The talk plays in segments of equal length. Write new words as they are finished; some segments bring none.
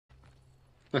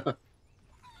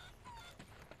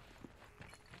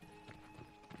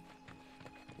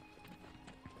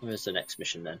Where's the next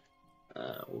mission then?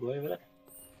 All the way over there.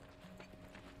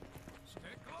 Stay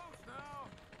close now.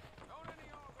 Don't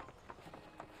any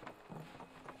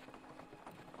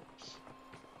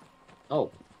Oh,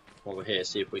 while we're here,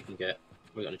 see if we can get.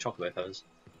 We got any chocobo feathers.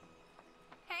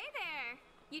 Hey there!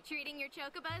 You treating your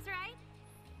chocobos right?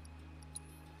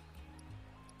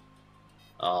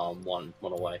 One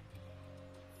away.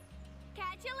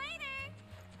 Catch you later!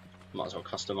 Might as well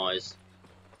customize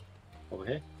over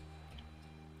here.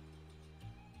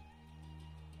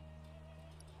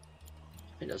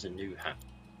 I think there's a new hat.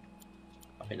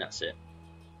 I think that's it.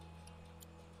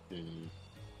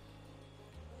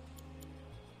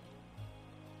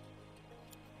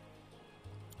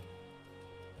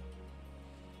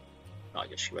 I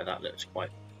guess where that looks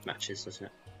quite matches, doesn't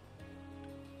it?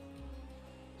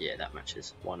 Yeah, that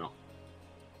matches. Why not?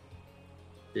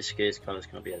 This gear's colour's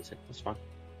gonna be edited. That's fine.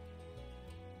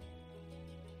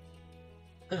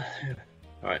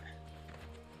 Alright.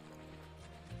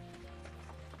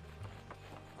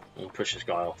 I'll push this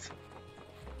guy off.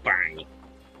 Bang!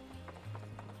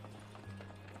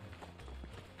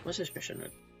 Where's this mission then?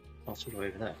 Oh, it's all the way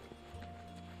over there.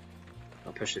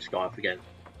 I'll push this guy off again.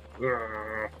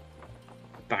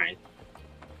 Bang!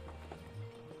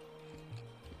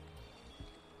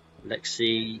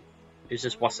 Lexi, who's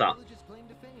this? What's up?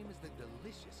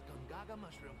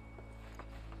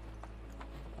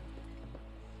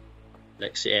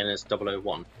 Lexi Anna's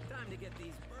 001. Time to get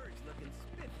these birds looking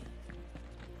spiffy.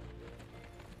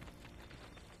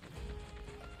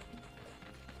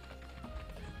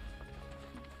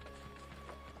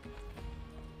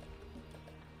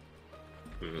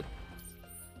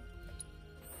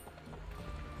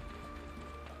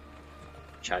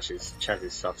 Chaz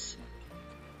is sus.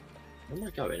 Where am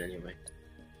I going anyway?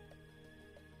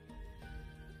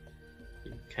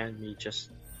 You can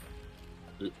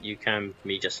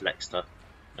me just Lexter.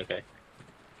 Okay.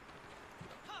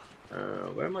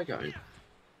 Where am I going?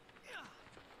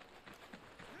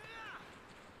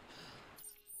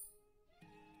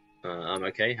 I'm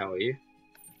okay, how are you?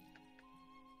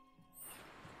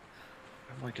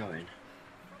 Where am I going?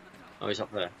 Oh, he's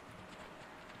up there.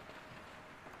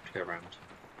 Let's go around.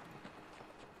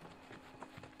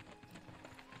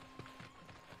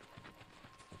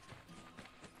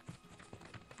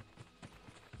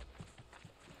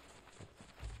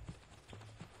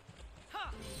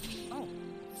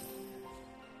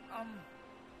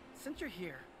 Since you're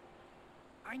here,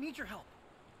 I need your help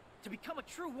to become a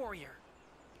true warrior.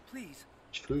 Please.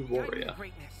 True Guide me warrior. to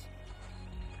greatness.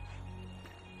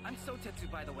 I'm Sotetsu,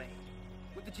 by the way,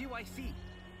 with the GYC.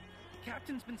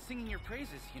 Captain's been singing your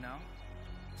praises, you know,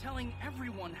 telling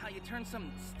everyone how you turned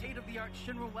some state-of-the-art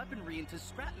Shinra weaponry into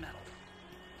scrap metal.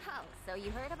 Oh, so you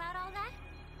heard about all that?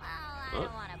 Well, I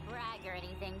don't want to brag or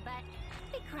anything, but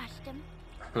we crushed him.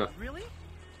 Really?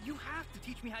 You have to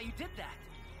teach me how you did that.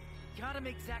 Gotta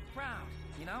make Zack proud,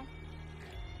 you know?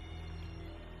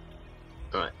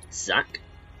 Alright, Zack?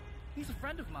 He's a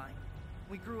friend of mine.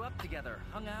 We grew up together,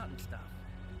 hung out and stuff.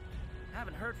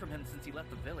 Haven't heard from him since he left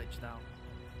the village, though.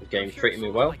 The game's sure treating me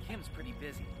someone well. like him's pretty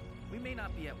busy. We may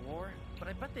not be at war, but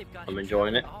I bet they've got I'm him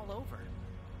enjoying it. all over.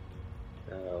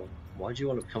 Why do you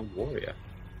want to become a warrior?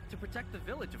 To protect the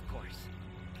village, of course.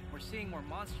 We're seeing more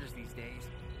monsters these days,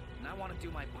 and I want to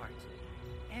do my part.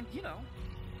 And, you know,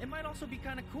 it might also be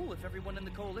kind of cool if everyone in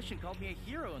the coalition called me a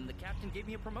hero and the captain gave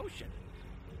me a promotion.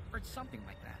 Or something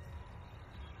like that.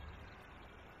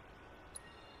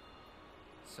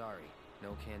 Sorry,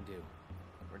 no can do.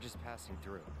 We're just passing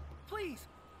through. Please,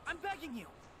 I'm begging you.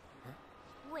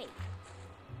 Wait.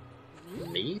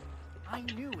 Me? I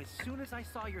knew as soon as I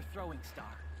saw your throwing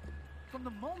star. From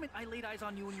the moment I laid eyes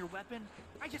on you and your weapon,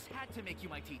 I just had to make you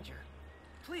my teacher.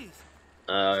 Please.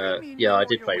 Yeah, I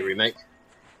did play Remake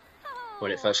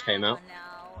when it first came out.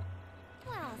 No.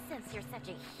 Well, since you're such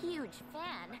a huge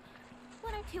fan,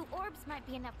 1 or 2 orbs might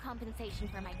be enough compensation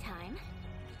for my time.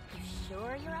 You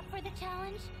sure you're up for the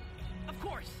challenge? Of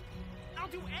course. I'll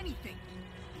do anything.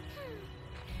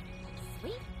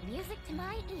 Sweet music to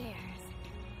my ears.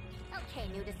 Okay,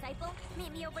 new disciple,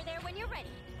 meet me over there when you're ready.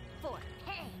 For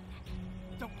pain.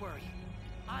 Don't worry.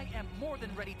 I am more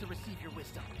than ready to receive your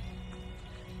wisdom.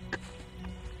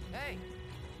 Hey!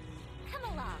 Come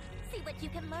along, see what you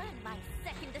can learn, my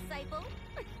second disciple.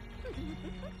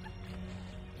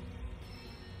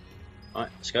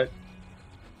 Alright, let's go.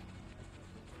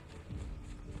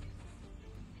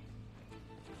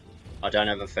 I don't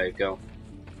have a fave girl.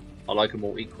 I like them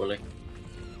all equally.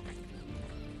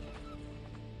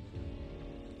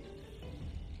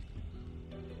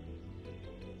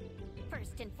 For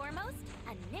First and foremost,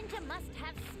 a ninja must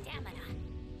have stamina.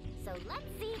 So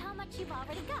let's see how much you've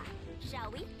already got, shall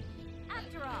we?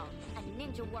 After all, a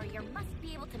ninja warrior must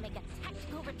be able to make a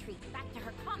tactical retreat back to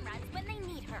her comrades when they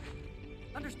need her.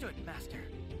 Understood, Master.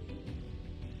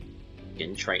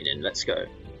 Getting training, let's go.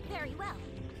 Very well.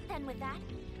 Then with that,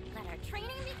 let our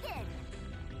training begin.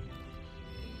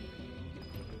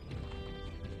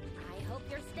 I hope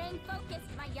you're staying focused,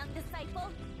 my young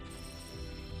disciple.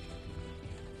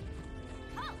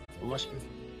 Almost.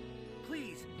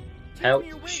 Please. Help,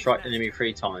 strike the enemy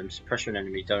 3 times, pressure an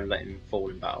enemy, don't let him fall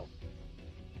in battle.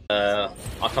 I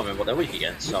can't remember what they're weak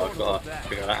against, so I've got to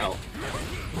figure that out.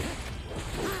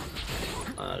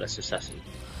 Let's assess them.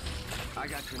 I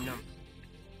got your number.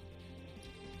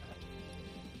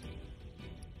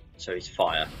 So he's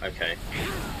fire, okay.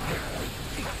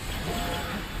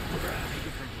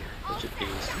 Which of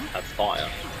these have fire?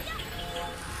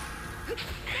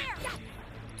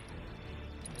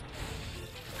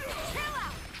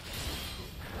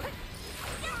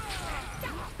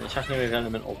 An attacking with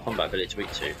element or combat ability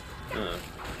weak to.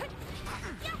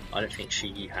 I don't think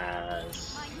she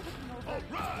has.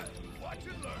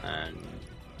 And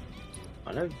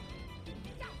I know.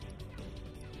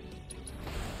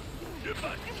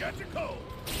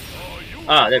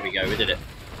 Ah, there we go, we did it.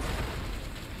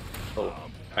 Oh,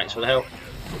 thanks for the help.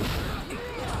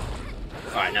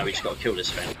 Alright, now we just got to kill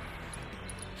this thing.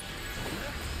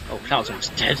 Oh, Cloud's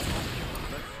almost dead.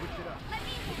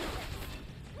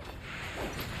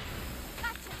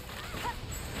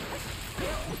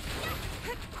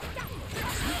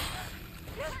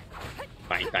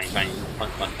 Bang, bang, bang,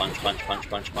 punch, punch, punch, punch, punch,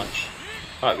 punch, punch.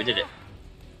 Alright, we did it.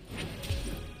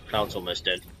 Cloud's almost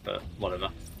dead, but whatever.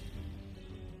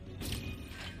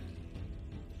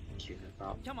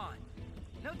 Come on,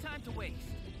 no time to waste.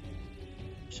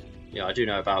 Yeah, I do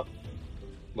know about,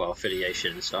 well,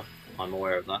 affiliation and stuff. I'm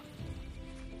aware of that.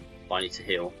 But I need to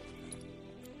heal.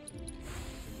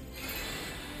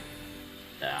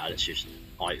 Yeah, let's use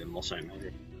an item or something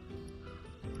maybe.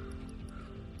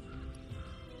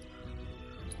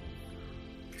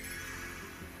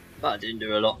 That didn't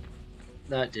do a lot.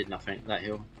 That did nothing, that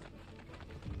heal.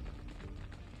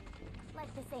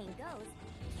 Like the saying goes,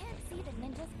 can't see the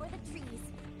ninjas for the trees.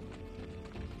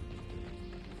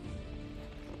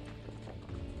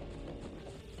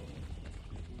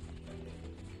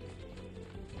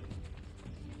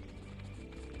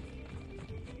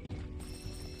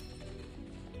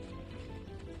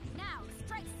 Now,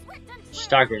 strike swift and true.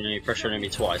 Stagger enemy, pressure enemy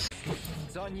twice.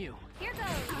 It's on you. Here goes.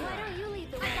 Why don't you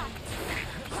lead the way?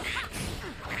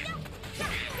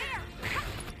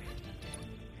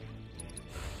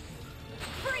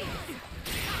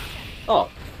 Oh,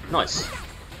 nice.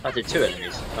 That did 2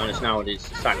 enemies, and it's now it is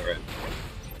staggering.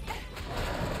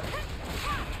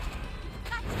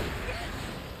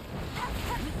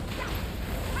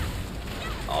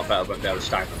 Oh, I bet I won't be able to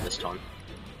stagger him this time.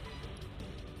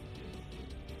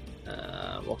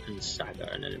 What can stagger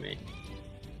an enemy?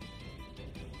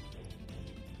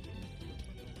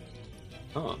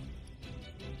 Oh.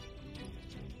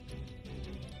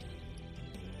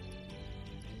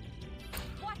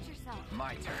 Watch yourself.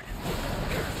 My turn.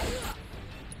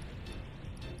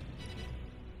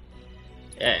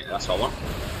 Yeah, that's what I want.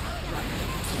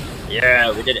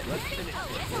 Yeah, we did it.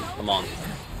 Come on.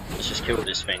 Let's just kill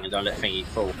this thing and don't let thingy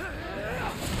fall.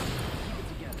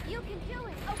 You can do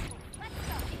it. Okay, let's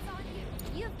go. It's on you.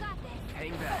 You've got this.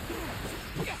 Hang back.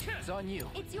 It's on you.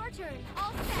 It's your turn.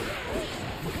 All set.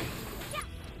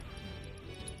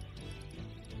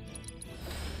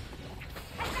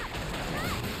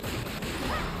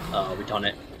 Oh, we done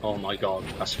it. Oh my god,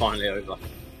 that's finally over.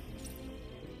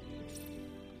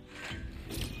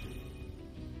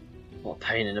 What a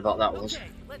pain in the butt that was. Okay,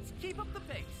 let's keep up the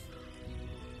pace.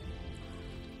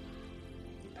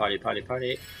 Party, party,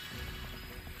 party.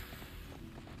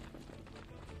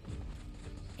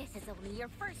 This is only your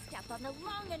first step on the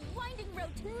long and winding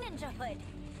road to ninjahood.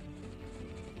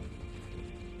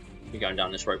 You're going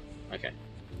down this rope. Okay.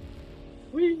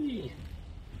 Whee!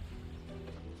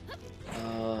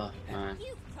 Man.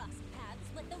 You've crossed paths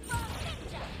with the wrong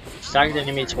ninja. Staggered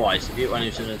enemy twice. If you run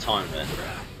into the time limit.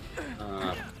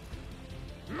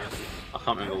 I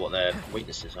can't remember what their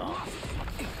weaknesses are.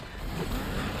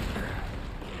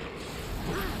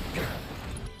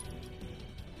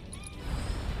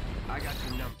 I got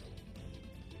your number.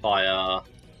 Fire,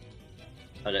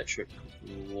 electric,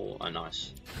 water. Oh,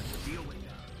 nice.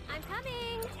 I'm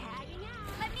coming. Tagging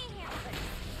out. Let me handle it.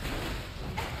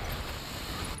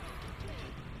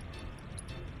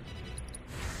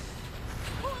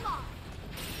 Pull off.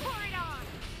 Pour it on.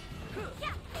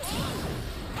 Yeah.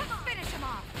 Finish him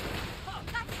off.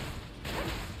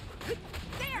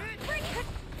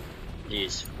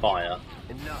 use fire.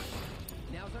 Enough.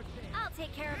 Now's our chance. I'll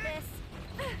take care of this.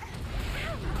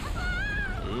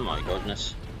 Oh my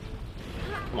goodness.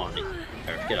 Come on,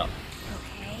 Eric, get up.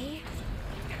 Okay.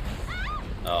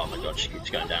 Oh my god, she keeps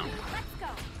going down. Let's go.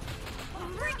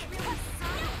 Bring it,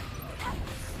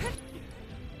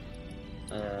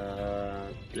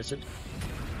 Blizzard?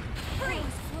 freeze.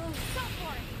 Go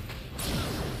for it.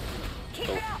 Keep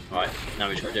Cool. it up. Right, now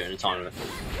we just gotta do it in a time limit.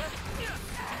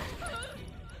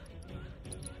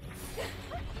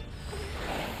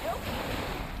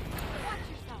 Watch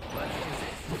yourself. Let's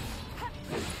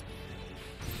do this.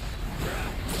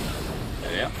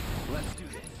 There we are. Let's do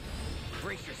this.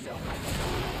 Brace yourself.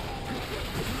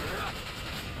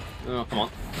 Oh, come on.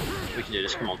 We can do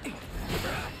this, come on.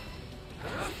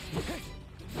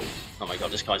 Oh my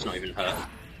god, this guy's not even hurt.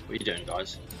 What are you doing,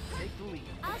 guys? Take the lead.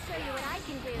 I'll show you what I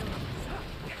can do.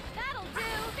 That'll do.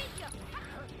 Bingo.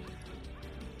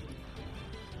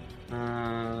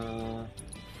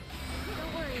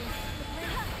 Don't worry.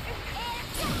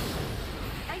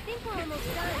 I think we're almost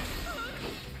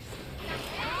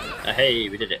done. Hey,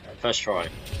 we did it. First try.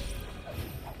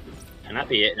 Can that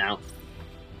be it now?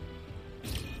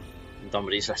 I'm done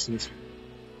with these lessons.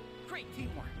 Great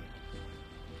teamwork.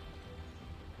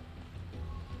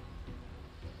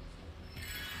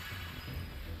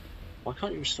 Why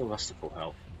can't you restore us to full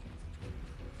health?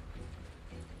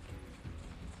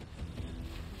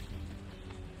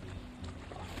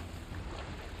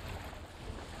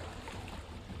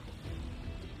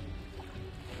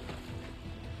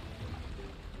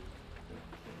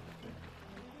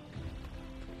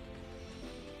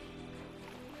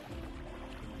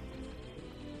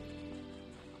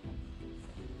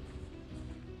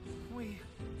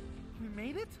 We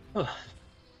made it? Oh,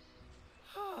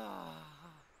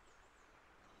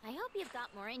 I hope you've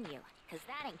got more in you, because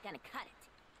that ain't gonna cut it.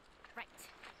 Right.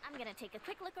 I'm gonna take a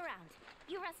quick look around.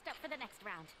 You rest up for the next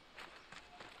round.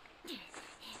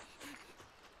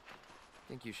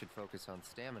 Think you should focus on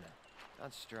stamina,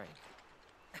 not strength.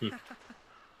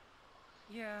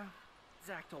 Yeah,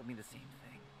 Zach told me the same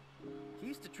thing. He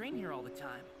used to train here all the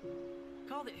time.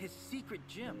 Called it his secret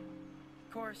gym.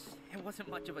 Of course, it wasn't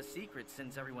much of a secret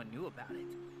since everyone knew about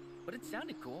it. But it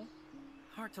sounded cool.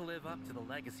 Hard to live up to the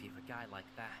legacy of a guy like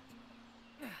that.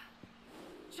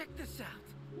 Check this out.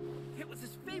 It was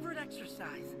his favorite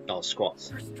exercise. oh, squats.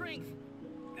 For strength,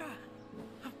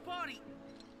 of body,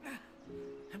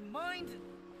 and mind.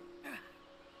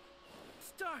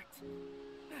 Start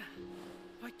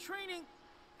by training.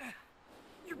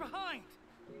 You're behind.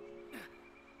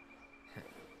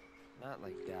 Not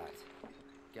like that.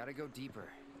 Gotta go deeper.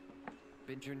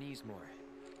 Bend your knees more.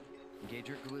 Engage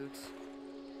your glutes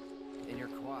and your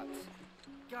quads.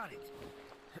 Got it.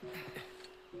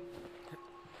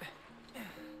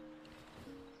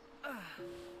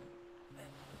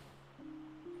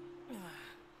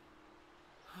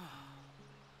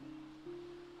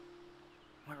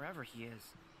 Wherever he is,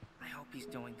 I hope he's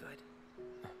doing good.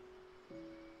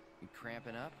 You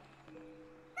cramping up?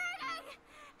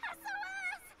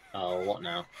 Oh, what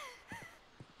now?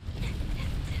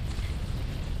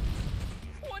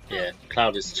 Yeah,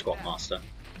 Cloud is the squat master.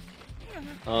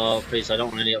 Oh, please, I don't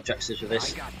want any objectives with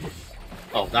this. I got this.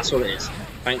 Oh, that's all it is.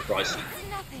 Thank Christ.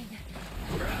 Nothing.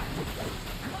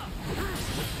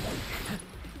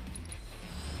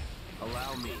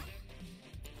 Allow me.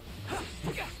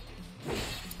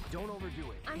 Don't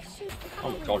overdo it. I should Oh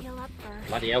my probably god. heal up first.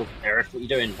 Bloody hell, Eric, what are you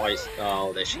doing?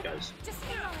 Oh, there she goes. Just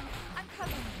hang on. I'm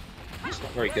coming. It's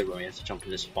not very good when we have to jump in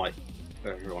this fight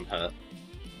with everyone hurt.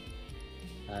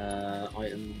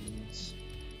 Items.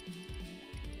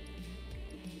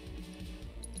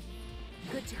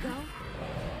 Good to go?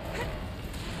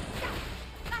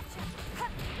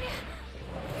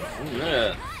 Oh,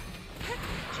 yeah.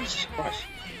 Jesus Christ.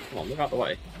 Come on, move out the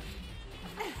way.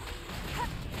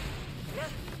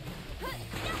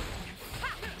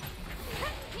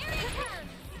 Here it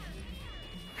comes!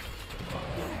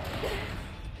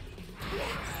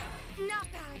 Not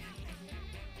bad.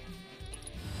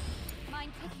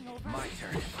 Mind taking over? My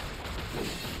turn.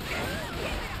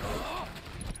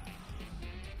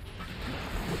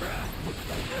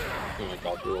 Oh my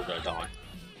god, we're all gonna die.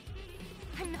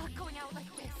 I'm not going out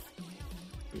like this.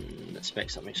 Let's make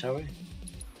something, shall we?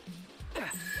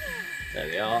 There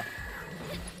we are.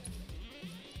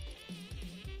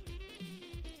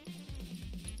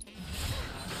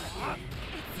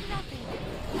 It's nothing.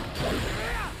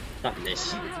 That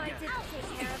miss. I'll take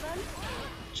care of them.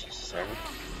 Jesus, Eric.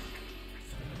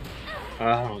 Oh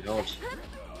my god. All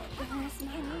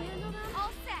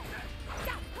set.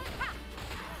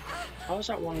 How is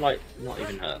that one, like, not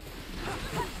even hurt?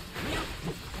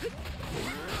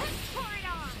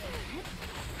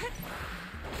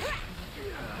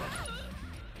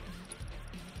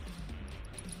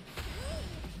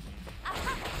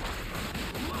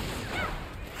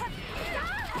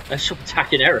 They're sort of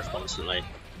attacking Aerith constantly.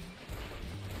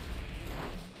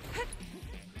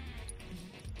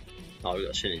 Oh, we've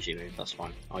got a synergy move, that's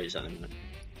fine. I'll use that in a minute.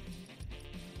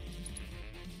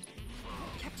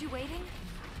 Kept you waiting?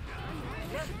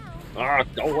 Ah,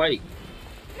 go away!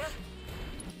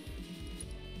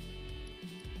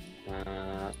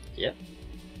 Yep.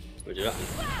 We'll do that.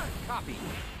 Copy.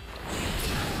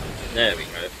 There we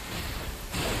go.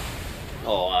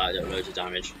 Oh, I did loads of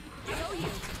damage.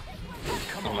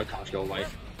 Oh my gosh, go away.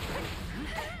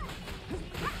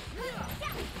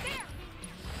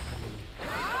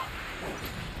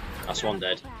 That's one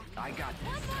dead. I got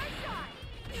this.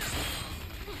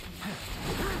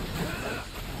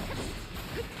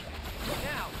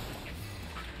 Now.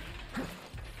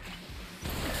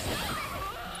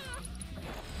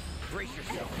 Brace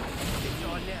yourself. It's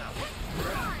on now.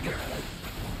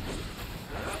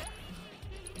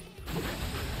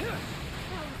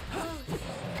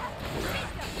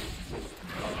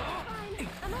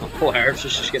 Poor Aerith's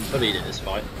just getting bullied in this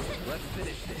fight. Let's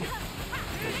finish this.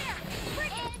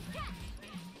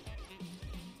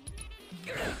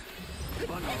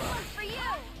 Bundle up. For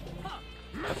you!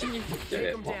 How didn't you do Take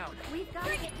it? him What? down. We've got to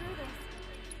get through this.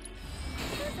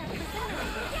 Who's that presenter?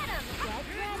 Get him! Get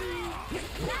ready!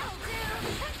 That'll do!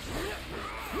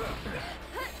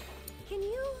 Can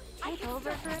you take over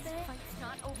for a bit? This fight's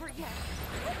not over yet.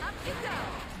 Up you go!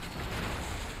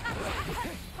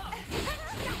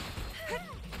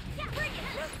 Yeah, bring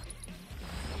it!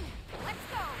 Let's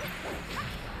go!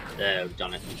 There, we've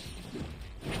done it.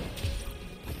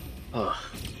 Ugh.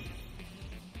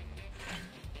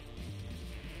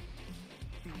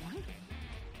 We won?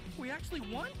 We actually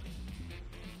won?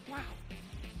 Wow.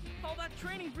 All that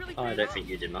training really I paid don't off. think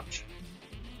you did much.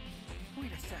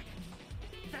 Wait a sec.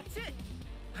 That's it.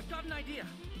 I've got an idea.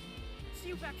 See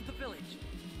you back at the village.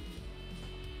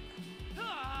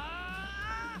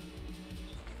 Ah!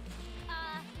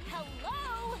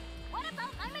 Hello? What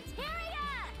about my materia?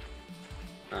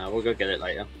 We'll go get it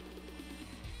later.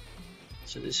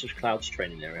 So this is Cloud's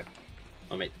training area.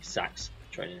 I mean, Zack's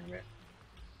training area.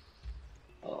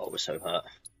 Oh, we're so hurt.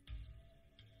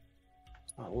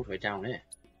 Oh, all the way down here.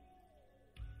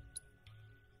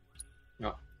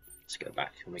 No, let's go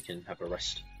back and we can have a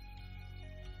rest.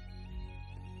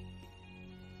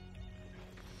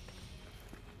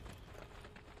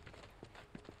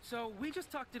 So we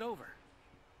just talked it over.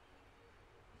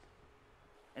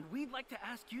 And we'd like to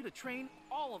ask you to train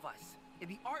all of us in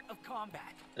the art of combat.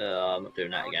 I'm not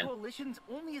doing that Our again. coalition's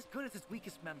only as good as its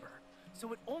weakest member,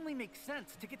 so it only makes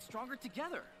sense to get stronger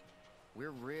together.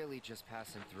 We're really just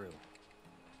passing through.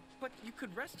 But you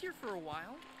could rest here for a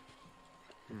while.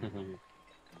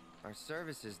 Our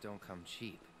services don't come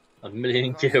cheap. A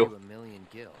million Cost gil. you $1 million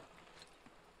gil.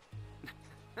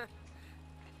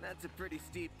 That's a pretty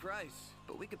steep price,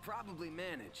 but we could probably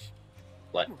manage.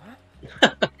 What?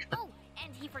 Oh,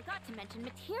 and he forgot to mention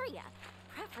materia,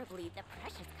 preferably the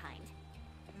precious kind.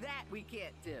 That we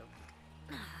can't do.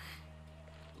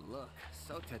 Look,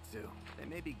 Sotetsu, they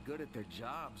may be good at their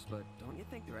jobs, but don't you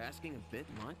think they're asking a bit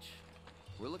much?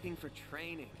 We're looking for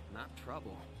training, not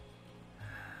trouble.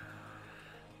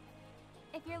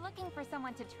 If you're looking for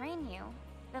someone to train you,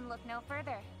 then look no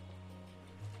further.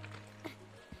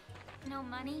 No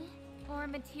money or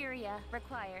materia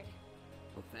required.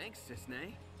 Well, thanks,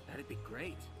 Cisne. That'd be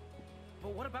great.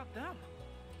 But what about them?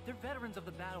 They're veterans of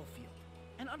the battlefield,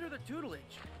 and under their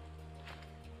tutelage.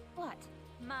 What?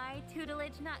 My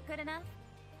tutelage not good enough?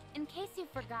 In case you've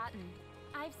forgotten,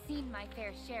 I've seen my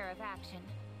fair share of action.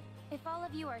 If all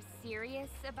of you are serious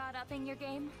about upping your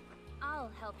game,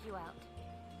 I'll help you out.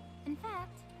 In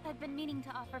fact, I've been meaning to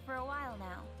offer for a while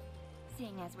now.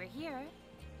 Seeing as we're here,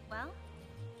 well...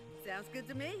 Sounds good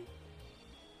to me.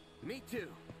 Me too.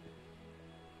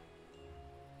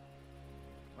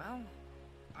 Well,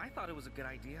 I thought it was a good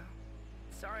idea.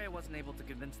 Sorry I wasn't able to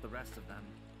convince the rest of them.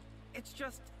 It's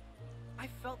just, I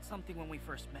felt something when we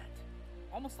first met.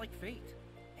 Almost like fate.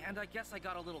 And I guess I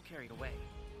got a little carried away.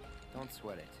 Don't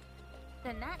sweat it.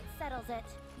 Then that settles it.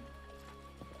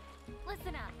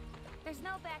 Listen up. There's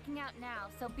no backing out now,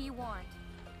 so be warned.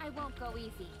 I won't go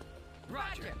easy.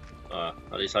 Roger.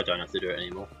 At least I don't have to do it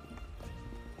anymore.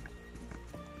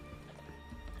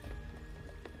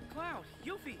 Cloud,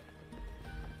 Yuffie!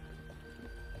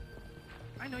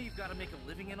 I know you've got to make a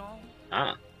living and all,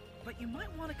 Ah. but you might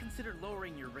want to consider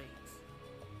lowering your rates.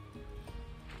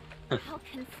 I'll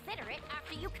consider it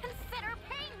after you consider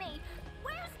paying me.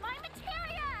 Where's my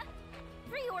materia?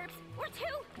 3 orbs or 2?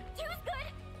 2's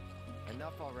good.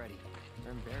 Enough already.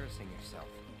 You're embarrassing yourself.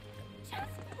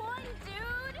 Just 1,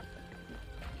 dude.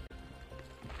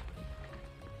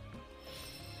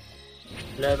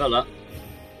 Level up.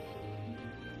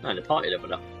 No, the party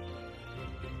leveled up.